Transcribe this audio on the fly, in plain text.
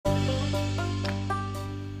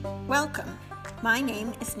Welcome. My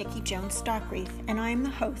name is Nikki Jones Stockreef, and I am the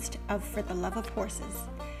host of For the Love of Horses.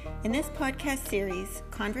 In this podcast series,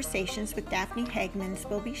 conversations with Daphne Hagmans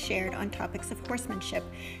will be shared on topics of horsemanship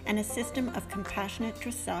and a system of compassionate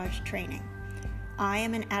dressage training. I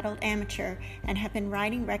am an adult amateur and have been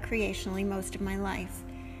riding recreationally most of my life.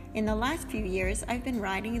 In the last few years, I've been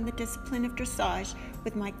riding in the discipline of dressage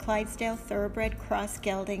with my Clydesdale Thoroughbred cross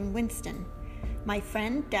gelding Winston. My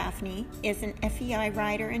friend Daphne is an FEI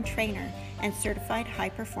rider and trainer and certified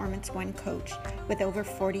high-performance one coach with over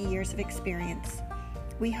 40 years of experience.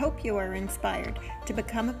 We hope you are inspired to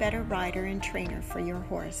become a better rider and trainer for your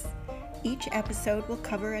horse. Each episode will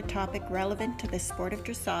cover a topic relevant to the sport of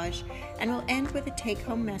dressage and will end with a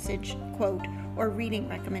take-home message, quote, or reading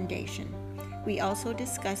recommendation. We also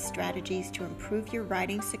discuss strategies to improve your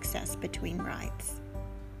riding success between rides.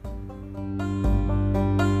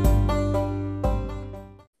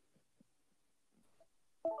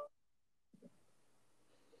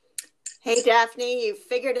 Hey, Daphne, you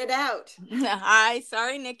figured it out. Hi,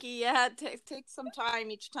 sorry, Nikki. Yeah, it takes some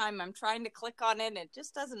time each time. I'm trying to click on it, and it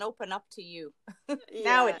just doesn't open up to you.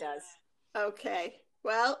 Now it does. Okay,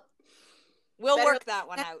 well, we'll work that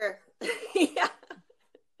one out. Yeah.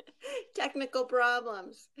 Technical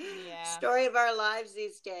problems. Yeah. Story of our lives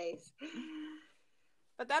these days.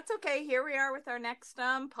 But that's okay. Here we are with our next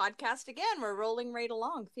podcast again. We're rolling right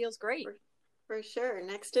along. Feels great. For sure.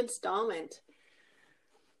 Next installment.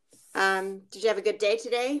 Did you have a good day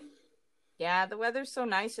today? Yeah, the weather's so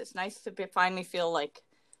nice. It's nice to finally feel like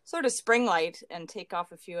sort of spring light and take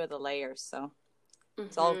off a few of the layers. So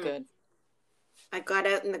it's all good. I got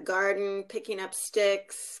out in the garden picking up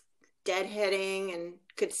sticks, deadheading, and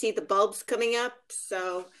could see the bulbs coming up.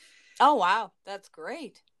 So, oh wow, that's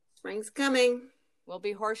great. Spring's coming. We'll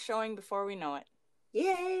be horse showing before we know it.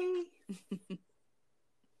 Yay!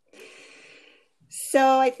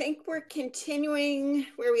 So I think we're continuing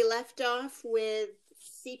where we left off with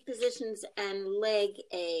seat positions and leg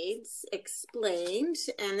aids explained,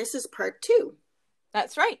 and this is part 2.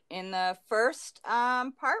 That's right. In the first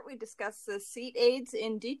part, we discussed the seat aids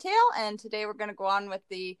in detail, and today we're going to go on with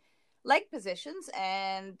the leg positions,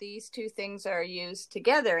 and these two things are used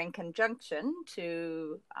together in conjunction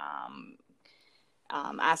to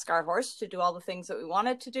ask our horse to do all the things that we want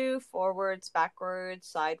it to do, forwards, backwards,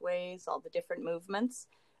 sideways, all the different movements.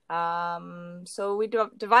 So we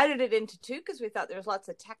divided it into 2 because we thought there was lots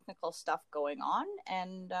of technical stuff going on.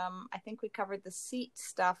 And I think we covered the seat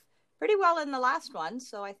stuff pretty well in the last one.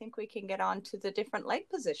 So I think we can get on to the different leg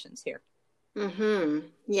positions here. Mm-hmm.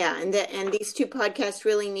 Yeah, and these 2 podcasts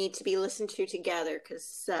really need to be listened to together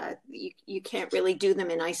because you can't really do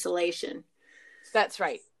them in isolation. That's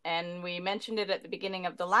right. And we mentioned it at the beginning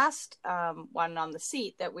of the last one on the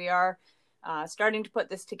seat that we are starting to put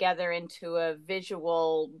this together into a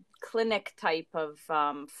visual clinic type of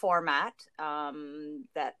format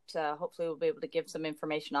that hopefully we'll be able to give some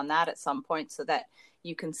information on that at some point so that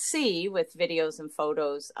you can see with videos and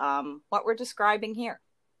photos what we're describing here.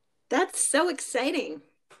 That's so exciting.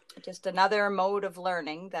 Just another mode of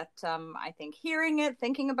learning that I think hearing it,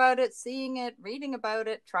 thinking about it, seeing it, reading about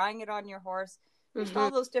it, trying it on your horse, just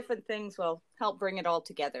all those different things will help bring it all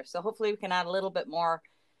together. So hopefully we can add a little bit more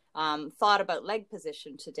thought about leg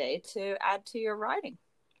position today to add to your riding.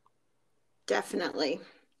 Definitely.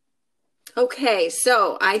 Okay,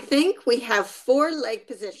 so I think we have 4 leg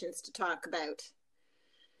positions to talk about.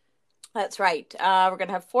 That's right. We're going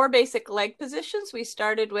to have 4 basic leg positions. We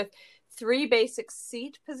started with 3 basic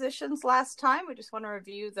seat positions last time. We just want to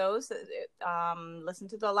review those. Listen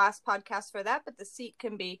to the last podcast for that, but the seat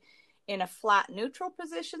can be in a flat neutral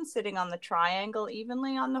position, sitting on the triangle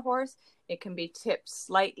evenly on the horse. It can be tipped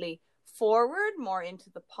slightly forward, more into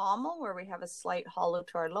the pommel, where we have a slight hollow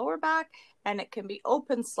to our lower back, and it can be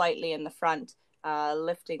open slightly in the front,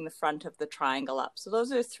 lifting the front of the triangle up. So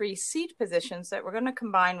those are 3 seat positions that we're going to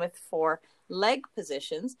combine with 4 leg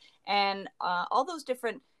positions, and all those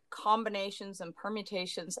different combinations and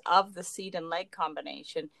permutations of the seat and leg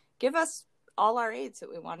combination give us all our aids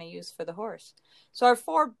that we want to use for the horse. So our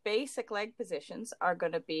 4 basic leg positions are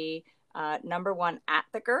going to be number 1 at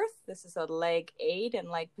the girth. This is a leg aid and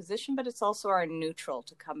leg position, but it's also our neutral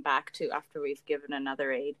to come back to after we've given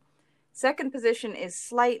another aid. Second position is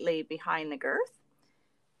slightly behind the girth.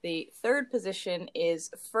 The third position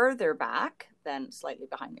is further back than slightly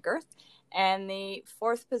behind the girth. And the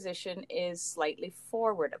 4th position is slightly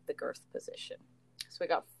forward of the girth position. So we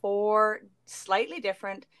got 4 slightly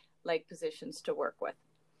different leg positions to work with.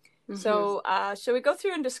 So shall we go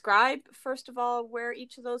through and describe, first of all, where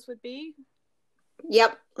each of those would be?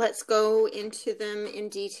 Yep, let's go into them in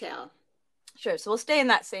detail. Sure. So we'll stay in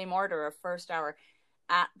that same order of first our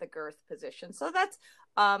at the girth position. So that's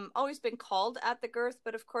always been called at the girth,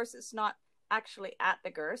 but of course it's not actually at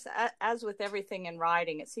the girth. As with everything in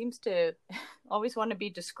riding, it seems to always want to be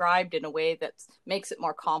described in a way that makes it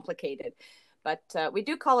more complicated. But we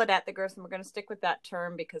do call it at the girth, and we're going to stick with that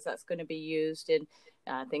term because that's going to be used in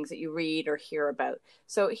things that you read or hear about.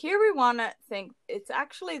 So here we want to think it's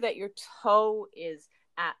actually that your toe is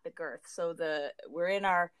at the girth. So we're in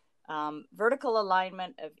our vertical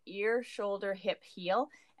alignment of ear, shoulder, hip, heel.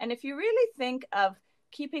 And if you really think of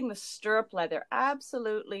keeping the stirrup leather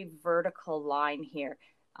absolutely vertical line here,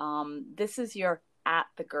 this is your at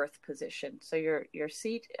the girth position. So your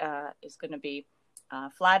seat is going to be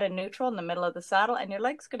flat and neutral in the middle of the saddle, and your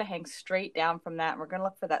leg's going to hang straight down from that. And we're going to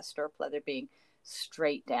look for that stirrup leather being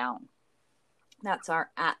straight down. That's our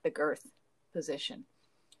at the girth position.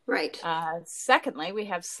 Right. Secondly, we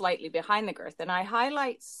have slightly behind the girth, and I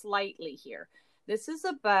highlight slightly here. This is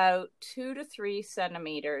about 2 to 3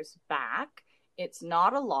 centimeters back. It's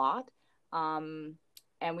not a lot, and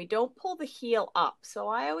we don't pull the heel up. So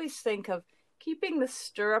I always think of keeping the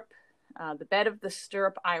stirrup, the bed of the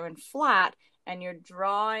stirrup iron flat, and you're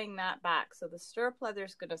drawing that back. So the stirrup leather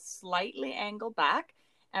is going to slightly angle back,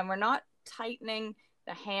 and we're not tightening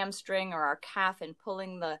the hamstring or our calf and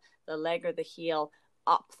pulling the leg or the heel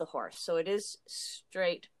up the horse. So it is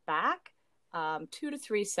straight back, 2 to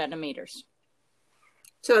 3 centimeters.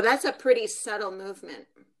 So that's a pretty subtle movement.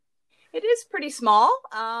 It is pretty small,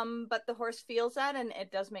 but the horse feels that, and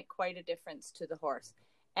it does make quite a difference to the horse.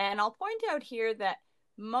 And I'll point out here that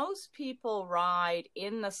most people ride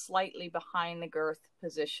in the slightly behind the girth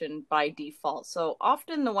position by default. So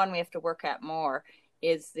often the one we have to work at more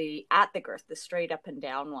is the at the girth, the straight up and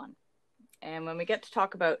down one. And when we get to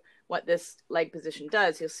talk about what this leg position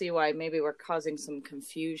does, you'll see why maybe we're causing some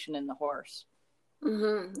confusion in the horse.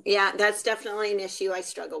 Mm-hmm. Yeah, that's definitely an issue I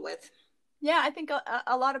struggle with. Yeah, I think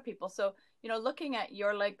a lot of people. So, looking at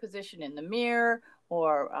your leg position in the mirror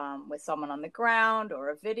or with someone on the ground or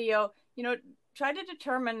a video, try to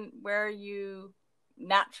determine where you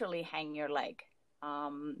naturally hang your leg,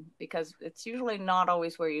 because it's usually not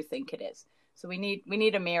always where you think it is. So we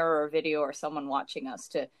need a mirror or a video or someone watching us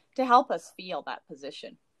to help us feel that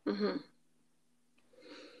position. Mm-hmm.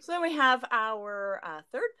 So then we have our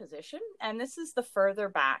third position, and this is the further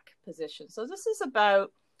back position. So this is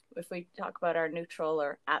about, if we talk about our neutral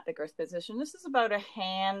or at the girth position, this is about a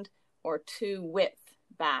hand or two width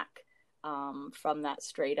back from that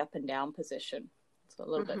straight up and down position. So a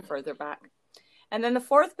little bit further back. And then the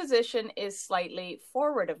fourth position is slightly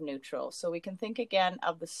forward of neutral. So we can think again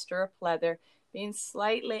of the stirrup leather being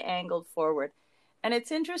slightly angled forward. And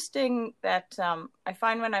it's interesting that I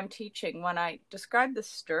find when I'm teaching, when I describe the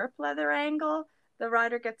stirrup leather angle, the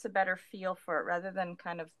rider gets a better feel for it rather than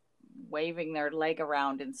kind of waving their leg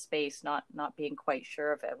around in space, not being quite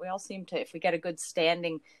sure of it. We all seem to, if we get a good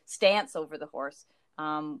standing stance over the horse,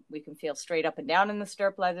 we can feel straight up and down in the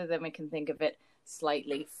stirrup leather, then we can think of it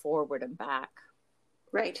slightly forward and back.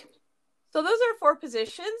 Right. So those are 4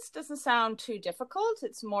 positions. Doesn't sound too difficult.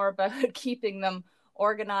 It's more about keeping them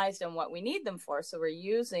organized and what we need them for. So we're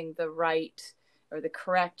using the right or the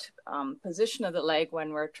correct position of the leg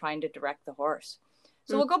when we're trying to direct the horse.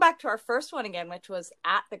 So we'll go back to our first one again, which was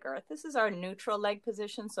at the girth. This is our neutral leg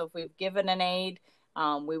position. So if we've given an aid,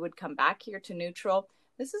 we would come back here to neutral.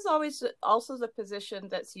 This is always also the position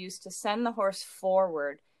that's used to send the horse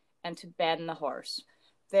forward and to bend the horse.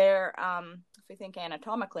 There, if we think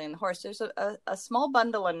anatomically in the horse, there's a small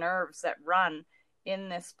bundle of nerves that run in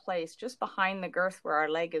this place just behind the girth where our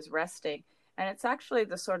leg is resting. And it's actually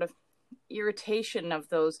the sort of irritation of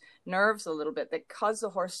those nerves a little bit that cause the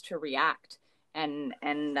horse to react and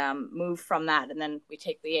move from that. And then we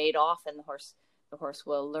take the aid off and the horse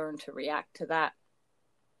will learn to react to that.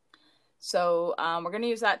 So we're going to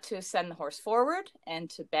use that to send the horse forward and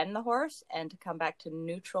to bend the horse and to come back to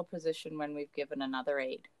neutral position when we've given another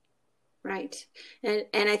aid. Right. And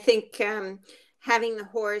I think having the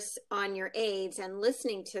horse on your aids and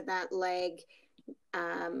listening to that leg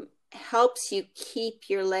helps you keep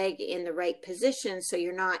your leg in the right position so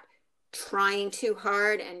you're not trying too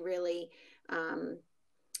hard and really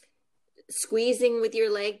squeezing with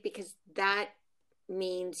your leg, because that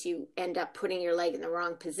means you end up putting your leg in the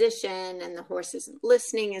wrong position and the horse isn't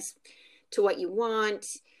listening as to what you want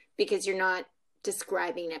because you're not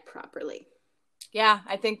describing it properly. Yeah,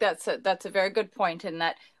 I think that's a very good point, in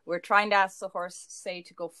that we're trying to ask the horse, say,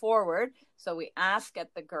 to go forward. So we ask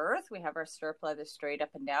at the girth, we have our stirrup leather straight up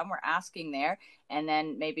and down, we're asking there, and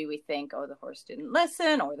then maybe we think, oh, the horse didn't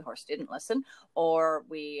listen, or the horse didn't listen, or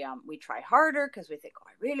we try harder because we think, oh,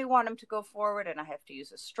 I really want him to go forward and I have to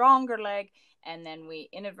use a stronger leg, and then we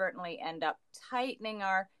inadvertently end up tightening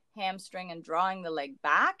our hamstring and drawing the leg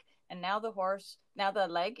back, and now the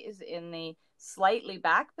leg is in the slightly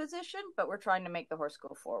back position, but we're trying to make the horse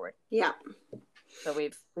go forward. Yeah. So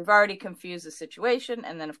we've already confused the situation,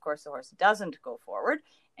 and then of course the horse doesn't go forward,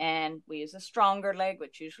 and we use a stronger leg,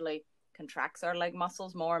 which usually contracts our leg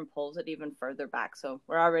muscles more and pulls it even further back. So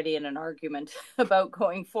we're already in an argument about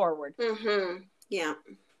going forward. Mm-hmm. Yeah.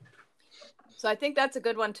 So I think that's a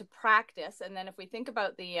good one to practice. And then if we think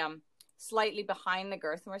about the slightly behind the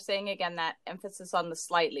girth, and we're saying again that emphasis on the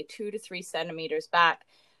slightly 2 to 3 centimeters back.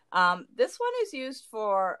 This one is used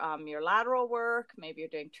for your lateral work. Maybe you're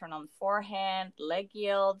doing turn on the forehand, leg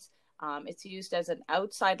yields. It's used as an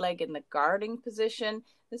outside leg in the guarding position.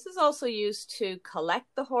 This is also used to collect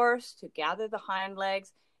the horse, to gather the hind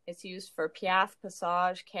legs. It's used for piaffe,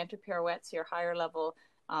 passage, canter pirouettes, your higher level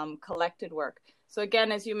collected work. So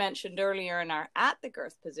again, as you mentioned earlier in our at the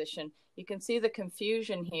girth position, you can see the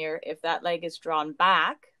confusion here. If that leg is drawn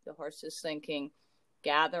back, the horse is thinking,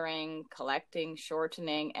 gathering, collecting,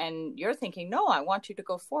 shortening, and you're thinking, no, I want you to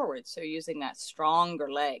go forward. So using that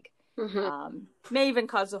stronger leg may even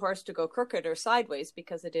cause the horse to go crooked or sideways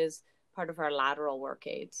because it is part of our lateral work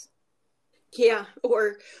aids. Yeah,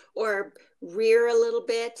 or rear a little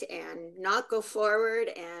bit and not go forward,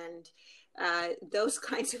 and those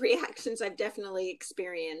kinds of reactions I've definitely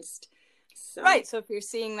experienced. So. Right. So if you're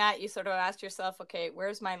seeing that, you sort of ask yourself, okay,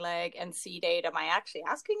 where's my leg and seat aid? Am I actually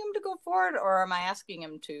asking him to go forward, or am I asking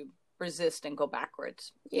him to resist and go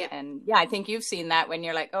backwards? Yeah. And yeah, I think you've seen that when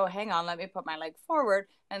you're like, oh, hang on, let me put my leg forward.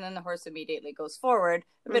 And then the horse immediately goes forward.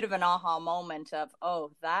 A bit of an aha moment of,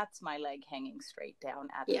 oh, that's my leg hanging straight down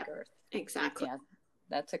at the girth. Exactly. Yeah,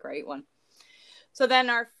 that's a great one. So then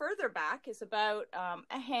our further back is about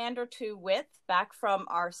a hand or two width back from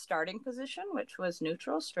our starting position, which was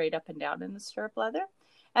neutral, straight up and down in the stirrup leather.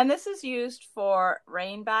 And this is used for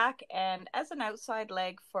rein back and as an outside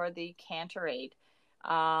leg for the canter aid.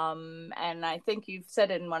 And I think you've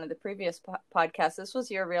said it in one of the previous podcasts, this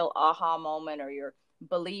was your real aha moment or your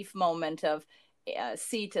belief moment of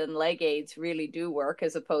seat and leg aids really do work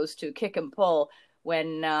as opposed to kick and pull.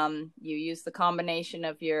 When you use the combination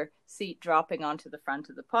of your seat dropping onto the front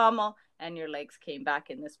of the pommel and your legs came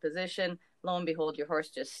back in this position, lo and behold, your horse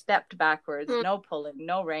just stepped backwards, no pulling,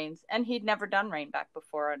 no reins, and he'd never done rein back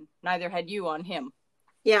before, and neither had you on him.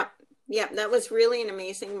 Yeah, that was really an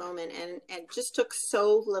amazing moment, and it just took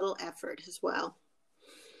so little effort as well.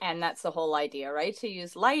 And that's the whole idea, right? To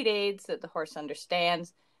use light aids that the horse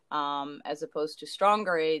understands, as opposed to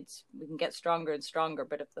stronger aids. We can get stronger and stronger,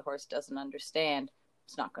 but if the horse doesn't understand,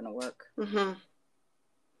 it's not going to work. Mm-hmm.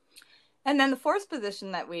 And then the fourth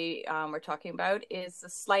position that we were talking about is the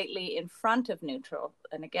slightly in front of neutral.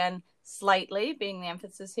 And again, slightly being the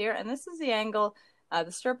emphasis here. And this is the angle,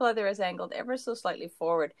 the stirrup leather is angled ever so slightly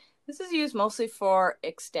forward. This is used mostly for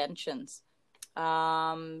extensions,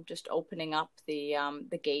 just opening up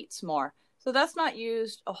the gates more. So that's not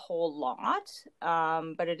used a whole lot,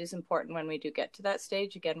 but it is important when we do get to that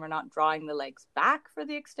stage. Again, we're not drawing the legs back for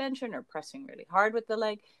the extension or pressing really hard with the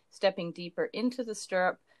leg. Stepping deeper into the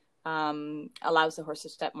stirrup allows the horse to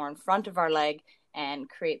step more in front of our leg and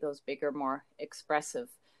create those bigger, more expressive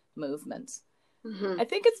movements. Mm-hmm. I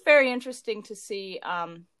think it's very interesting to see,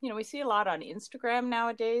 we see a lot on Instagram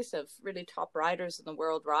nowadays of really top riders in the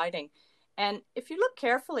world riding. And if you look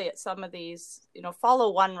carefully at some of these,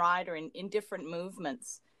 follow one rider in different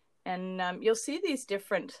movements, and you'll see these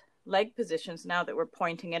different leg positions now that we're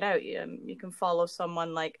pointing it out. You can follow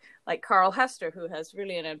someone like Carl Hester, who has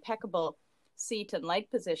really an impeccable seat and leg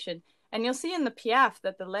position. And you'll see in the piaffe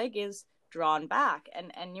that the leg is drawn back.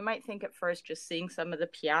 And you might think at first, just seeing some of the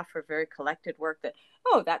piaffe or very collected work, that,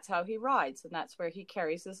 oh, that's how he rides and that's where he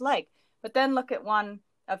carries his leg. But then look at one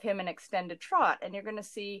of him in extended trot, and you're going to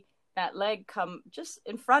see that leg come just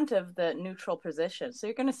in front of the neutral position. So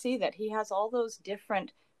you're going to see that he has all those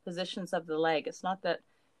different positions of the leg. It's not that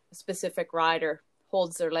a specific rider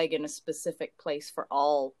holds their leg in a specific place for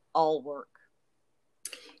all work.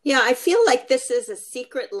 Yeah, I feel like this is a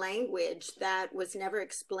secret language that was never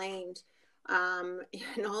explained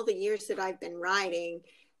in all the years that I've been riding.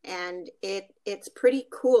 And it's pretty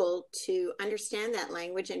cool to understand that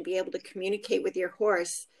language and be able to communicate with your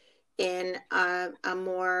horse in a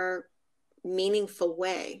more meaningful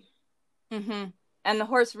way. Mm-hmm. And the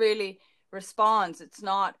horse really responds. It's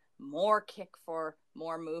not more kick for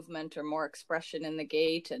more movement or more expression in the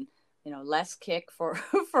gait, and less kick for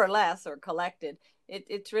for less or collected.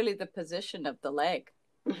 It's really the position of the leg.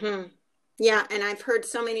 Mm-hmm. Yeah, and I've heard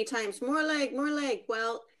so many times, more leg, more leg.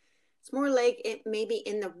 Well, it's more leg, it maybe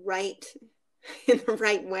in the right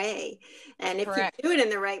way. And if Correct. you do it in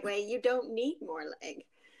the right way, you don't need more leg.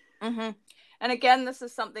 Mm-hmm. And again, this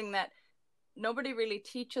is something that nobody really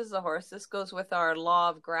teaches the horse. This goes with our law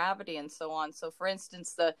of gravity and so on. So for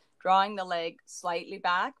instance, the drawing the leg slightly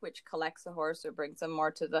back, which collects the horse or brings them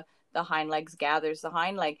more to the hind legs, gathers the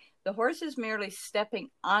hind leg. The horse is merely stepping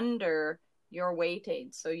under your weight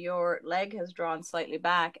aid. So your leg has drawn slightly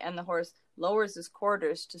back and the horse lowers his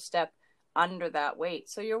quarters to step under that weight.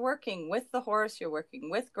 So you're working with the horse, you're working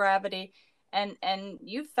with gravity, and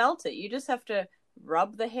you felt it. You just have to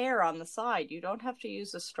rub the hair on the side. You don't have to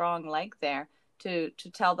use a strong leg there to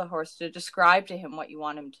tell the horse, to describe to him what you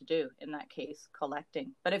want him to do, in that case,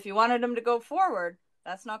 collecting. But if you wanted him to go forward,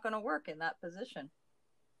 that's not going to work in that position.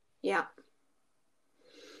 Yeah.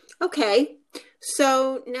 Okay.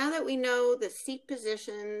 So now that we know the seat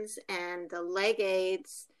positions and the leg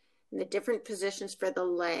aids and the different positions for the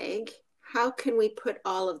leg, how can we put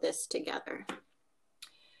all of this together?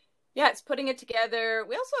 Yeah, it's putting it together.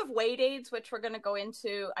 We also have weight aids, which we're going to go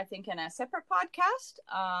into, I think, in a separate podcast,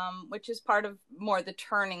 which is part of more the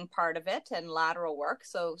turning part of it and lateral work.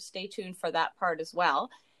 So stay tuned for that part as well.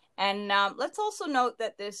 And let's also note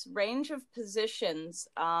that this range of positions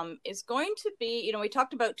is going to be, we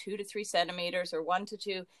talked about 2 to 3 centimeters or 1 to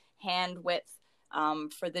 2 hand width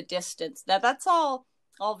for the distance. Now, that's all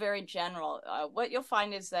very general. What you'll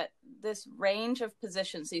find is that this range of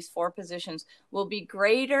positions, these 4 positions, will be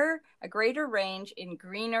a greater range in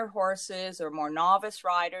greener horses or more novice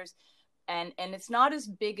riders, and it's not as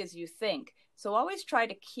big as you think. So always try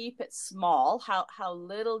to keep it small. How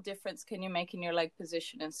little difference can you make in your leg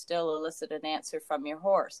position and still elicit an answer from your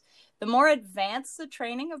horse? The more advanced the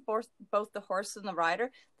training of both the horse and the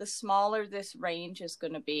rider, the smaller this range is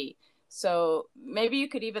going to be. So maybe you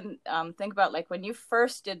could even think about, like, when you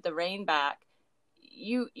first did the rein back,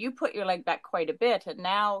 you put your leg back quite a bit, and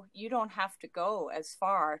now you don't have to go as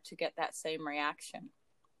far to get that same reaction.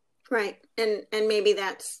 Right. And maybe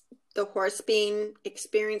that's the horse being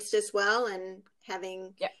experienced as well and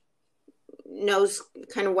having knows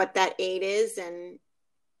kind of what that aid is. And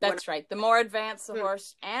that's right. The more advanced the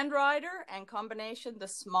horse and rider and combination, the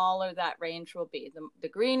smaller that range will be. The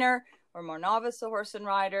greener or more novice the horse and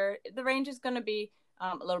rider, the range is going to be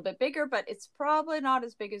a little bit bigger, but it's probably not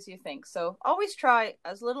as big as you think. So always try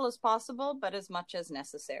as little as possible, but as much as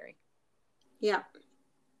necessary. Yeah.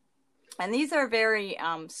 And these are very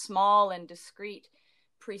small and discreet,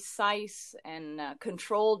 precise and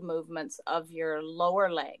controlled movements of your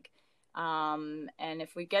lower leg. And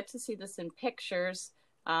if we get to see this in pictures,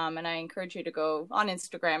 and I encourage you to go on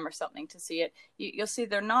Instagram or something to see it, you'll see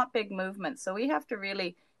they're not big movements. So we have to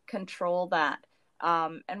really control that.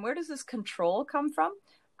 And where does this control come from?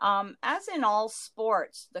 As in all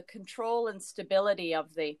sports, the control and stability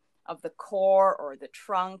of the core or the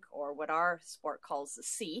trunk, or what our sport calls the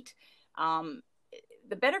seat,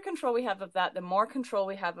 the better control we have of that, the more control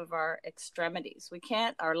we have of our extremities.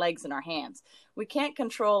 Our legs and our hands. We can't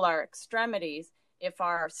control our extremities if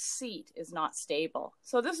our seat is not stable.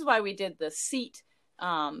 So this is why we did the seat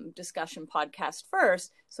discussion podcast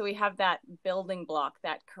first. So we have that building block,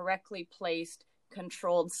 that correctly placed,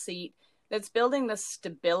 controlled seat that's building the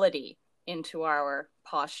stability into our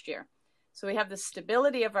posture. So we have the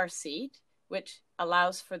stability of our seat, which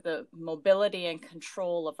allows for the mobility and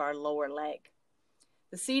control of our lower leg.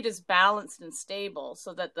 The seat is balanced and stable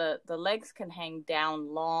so that the legs can hang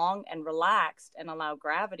down long and relaxed and allow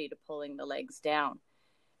gravity to pulling the legs down.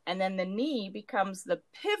 And then the knee becomes the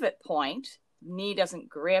pivot point. Knee doesn't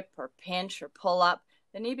grip or pinch or pull up.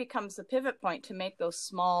 The knee becomes the pivot point to make those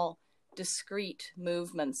small, discrete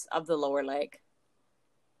movements of the lower leg.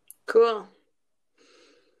 Cool.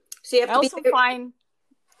 So you have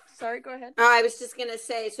Sorry, go ahead. Oh, I was just going to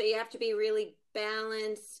say, so you have to be really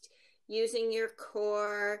balanced, using your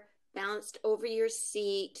core, balanced over your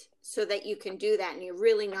seat so that you can do that and you're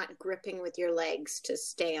really not gripping with your legs to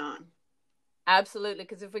stay on. Absolutely,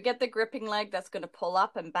 because if we get the gripping leg, that's going to pull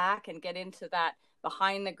up and back and get into that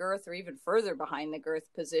behind the girth or even further behind the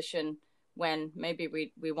girth position when maybe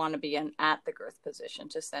we want to be at the girth position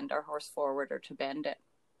to send our horse forward or to bend it.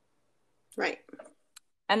 Right.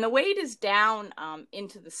 And the weight is down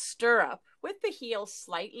into the stirrup with the heel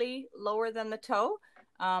slightly lower than the toe,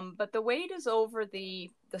 but the weight is over the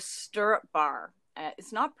stirrup bar.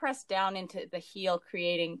 It's not pressed down into the heel,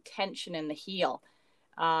 creating tension in the heel.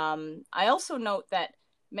 I also note that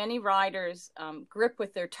many riders grip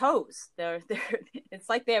with their toes. It's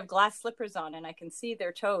like they have glass slippers on, and I can see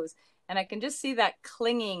their toes, and I can just see that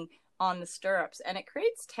clinging on the stirrups, and it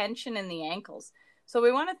creates tension in the ankles. So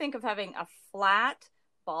we want to think of having a flat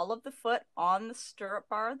ball of the foot on the stirrup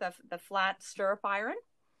bar, the flat stirrup iron,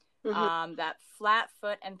 that flat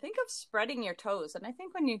foot, and think of spreading your toes. And I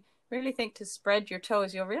think when you really think to spread your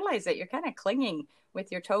toes, you'll realize that you're kind of clinging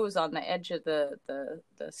with your toes on the edge of the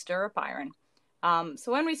stirrup iron.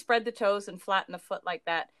 So when we spread the toes and flatten the foot like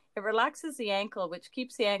that, it relaxes the ankle, which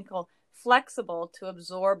keeps the ankle flexible to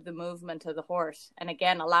absorb the movement of the horse. And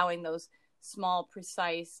again, allowing those small,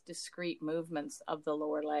 precise, discrete movements of the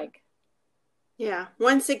lower leg. Yeah.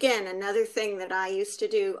 Once again, another thing that I used to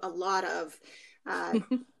do a lot of,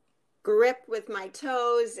 grip with my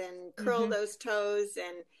toes and curl those toes.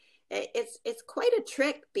 And it's quite a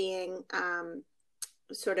trick being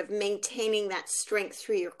sort of maintaining that strength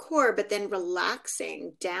through your core, but then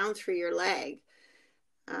relaxing down through your leg.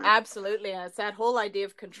 Absolutely. And it's that whole idea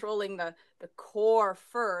of controlling the core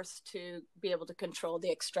first to be able to control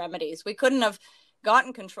the extremities. We couldn't have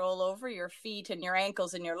gotten control over your feet and your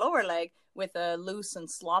ankles and your lower leg with a loose and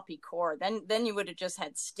sloppy core. Then you would have just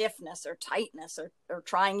had stiffness or tightness or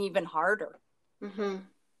trying even harder. Mm-hmm.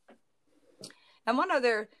 And one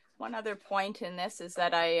other point in this is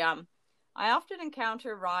that I often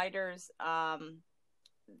encounter riders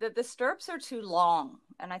that the stirrups are too long.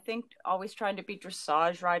 And I think always trying to be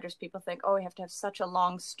dressage riders, people think, oh, we have to have such a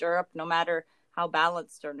long stirrup, no matter how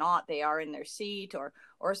balanced or not they are in their seat, or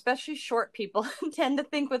especially short people tend to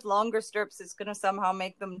think with longer stirrups it's going to somehow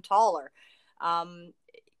make them taller.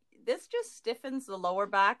 This just stiffens the lower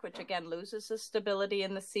back, which again loses the stability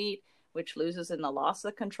in the seat, which loses in the loss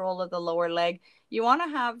of control of the lower leg. You want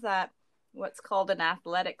to have that what's called an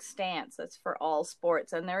athletic stance. That's for all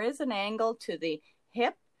sports. And there is an angle to the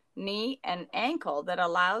hip, knee, and ankle that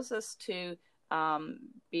allows us to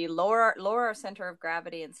be lower our center of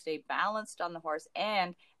gravity and stay balanced on the horse.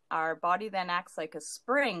 And our body then acts like a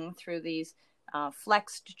spring through these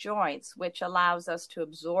flexed joints, which allows us to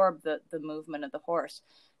absorb the movement of the horse.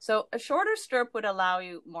 So a shorter stirrup would allow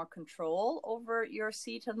you more control over your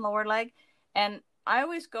seat and lower leg. And I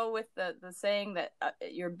always go with the saying that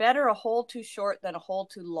you're better a hole too short than a hole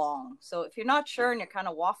too long. So if you're not sure and you're kind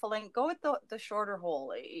of waffling, go with the shorter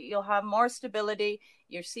hole. You'll have more stability.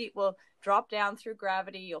 Your seat will drop down through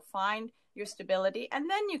gravity. You'll find your stability, and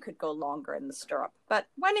then you could go longer in the stirrup. But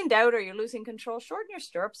when in doubt or you're losing control, shorten your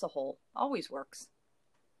stirrups a hole. Always works.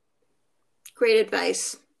 Great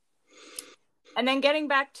advice. And then getting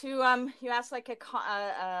back to you asked like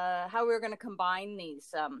how we were going to combine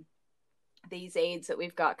these aids that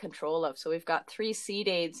we've got control of. So we've got 3 seat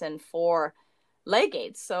aids and 4 leg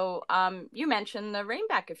aids. So you mentioned the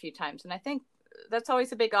Rainback a few times, and I think that's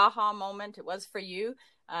always a big aha moment. It was for you,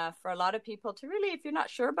 for a lot of people to really, if you're not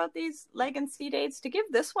sure about these leg and seat aids, to give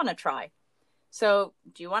this one a try. So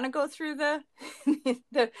do you want to go through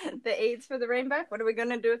the aids for the Rainback? What are we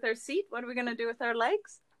going to do with our seat? What are we going to do with our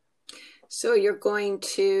legs? So you're going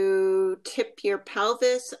to tip your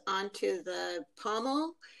pelvis onto the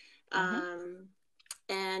pommel,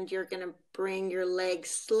 and you're going to bring your legs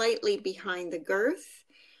slightly behind the girth,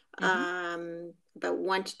 about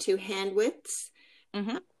 1 to 2 hand widths.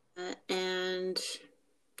 And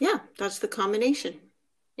yeah, that's the combination.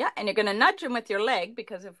 Yeah, and you're going to nudge him with your leg,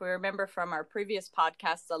 because if we remember from our previous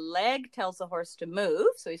podcast, the leg tells the horse to move.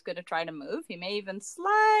 So he's going to try to move. He may even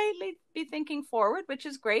slightly be thinking forward, which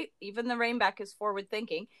is great. Even the Rainback is forward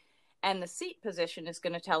thinking. And the seat position is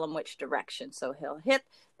going to tell him which direction. So he'll hit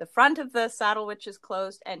the front of the saddle, which is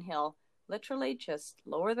closed, and he'll literally just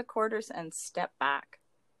lower the quarters and step back.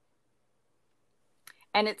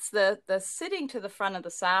 And it's the sitting to the front of the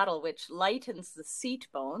saddle which lightens the seat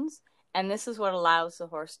bones. And this is what allows the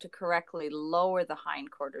horse to correctly lower the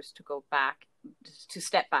hindquarters to go back, to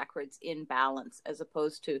step backwards in balance, as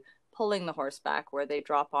opposed to pulling the horse back where they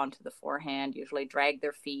drop onto the forehand, usually drag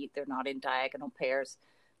their feet. They're not in diagonal pairs.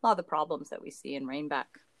 A lot of the problems that we see in Rainback.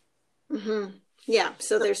 Yeah,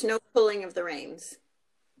 so there's no pulling of the reins.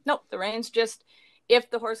 No, the reins just, if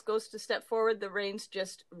the horse goes to step forward, the reins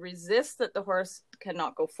just resist that the horse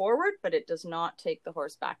cannot go forward, but it does not take the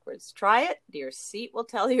horse backwards. Try it. Your seat will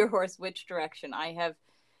tell your horse which direction. I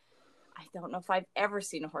don't know if I've ever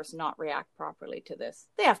seen a horse not react properly to this.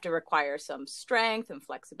 They have to require some strength and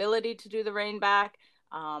flexibility to do the Rainback.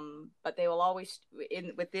 But they will always,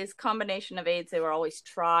 with this combination of aids, they will always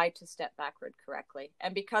try to step backward correctly.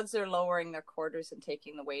 And because they're lowering their quarters and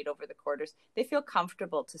taking the weight over the quarters, they feel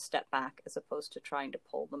comfortable to step back as opposed to trying to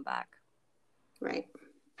pull them back. Right.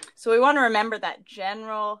 So we want to remember that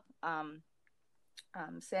general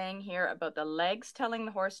saying here about the legs telling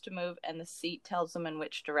the horse to move and the seat tells them in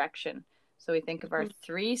which direction. So we think of our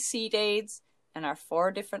 3 seat aids and our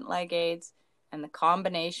 4 different leg aids and the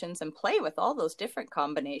combinations, and play with all those different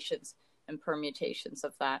combinations and permutations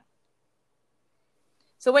of that.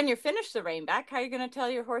 So when you're finished the rein back, how are you going to tell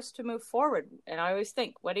your horse to move forward? And I always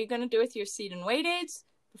think, what are you going to do with your seat and weight aids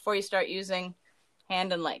before you start using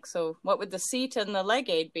hand and leg? So what would the seat and the leg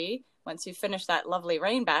aid be once you finish that lovely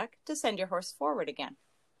rein back to send your horse forward again?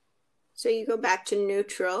 So you go back to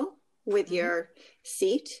neutral with your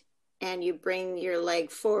seat and you bring your leg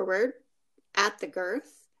forward at the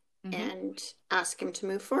girth and ask him to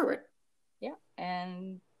move forward. Yeah,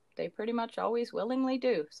 and they pretty much always willingly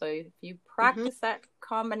do. So if you practice that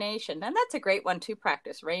combination, and that's a great one to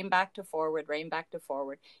practice, rein back to forward, rein back to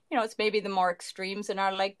forward. You know, it's maybe the more extremes in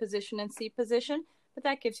our leg position and seat position, but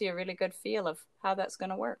that gives you a really good feel of how that's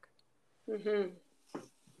going to work.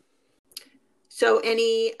 So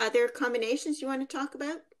any other combinations you want to talk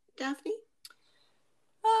about, Daphne?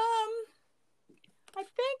 I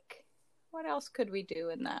think, what else could we do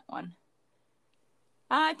in that one?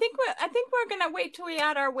 I think we're going to wait till we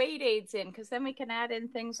add our weight aids in, because then we can add in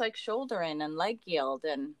things like shoulder in and leg yield.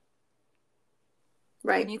 And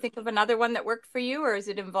right. Can you think of another one that worked for you, or is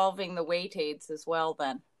it involving the weight aids as well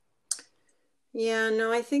then? Yeah,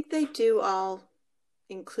 no, I think they do all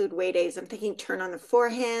include weight aids. I'm thinking turn on the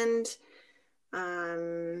forehand.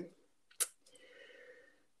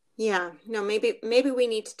 Yeah, no, maybe we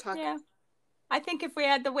need to talk. Yeah, I think if we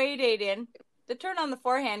add the weight aid in, the turn on the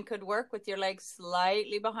forehand could work with your legs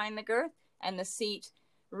slightly behind the girth and the seat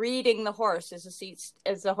reading the horse.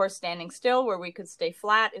 Is the horse standing still, where we could stay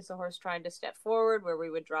flat? Is the horse trying to step forward, where we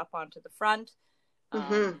would drop onto the front?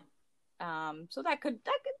 So that could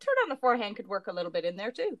turn on the forehand could work a little bit in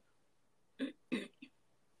there too.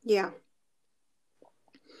 Yeah.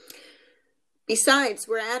 Besides,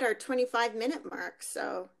 we're at our 25-minute mark,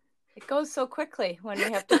 so it goes so quickly when we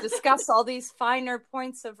have to discuss all these finer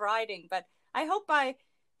points of riding. But I hope by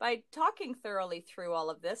talking thoroughly through all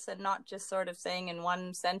of this and not just sort of saying in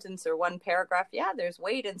one sentence or one paragraph, yeah, there's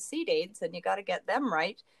weight and seat aids and you got to get them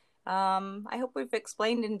right. I hope we've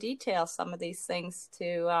explained in detail some of these things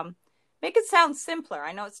to make it sound simpler.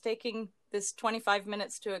 I know it's taking this 25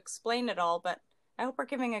 minutes to explain it all, but I hope we're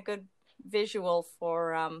giving a good visual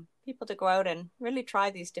for people to go out and really try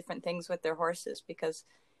these different things with their horses, because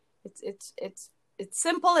it's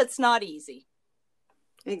simple. It's not easy.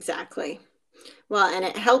 Exactly. Well, and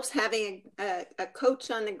it helps having a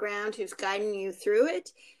coach on the ground who's guiding you through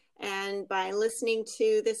it. And by listening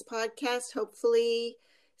to this podcast, hopefully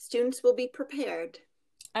students will be prepared.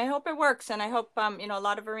 I hope it works. And I hope, a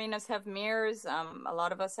lot of arenas have mirrors. A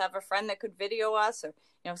lot of us have a friend that could video us, or,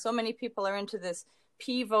 so many people are into this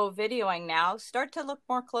Pivo videoing now. Start to look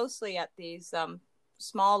more closely at these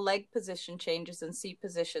small leg position changes and seat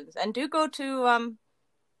positions, and do go to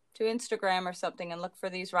Instagram or something and look for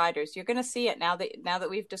these riders. You're going to see it now that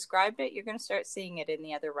we've described it. You're going to start seeing it in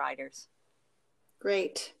the other riders.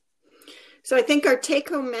 Great. So I think our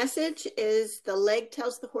take-home message is the leg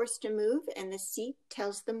tells the horse to move and the seat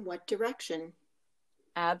tells them what direction.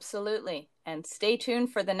 Absolutely. And stay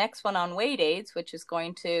tuned for the next one on weight aids, which is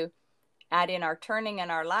going to add in our turning and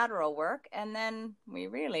our lateral work. And then we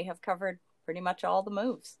really have covered pretty much all the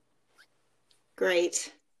moves.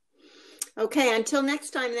 Great. Okay, until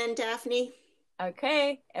next time then, Daphne.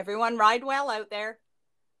 Okay, everyone ride well out there.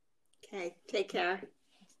 Okay, take care.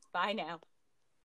 Bye now.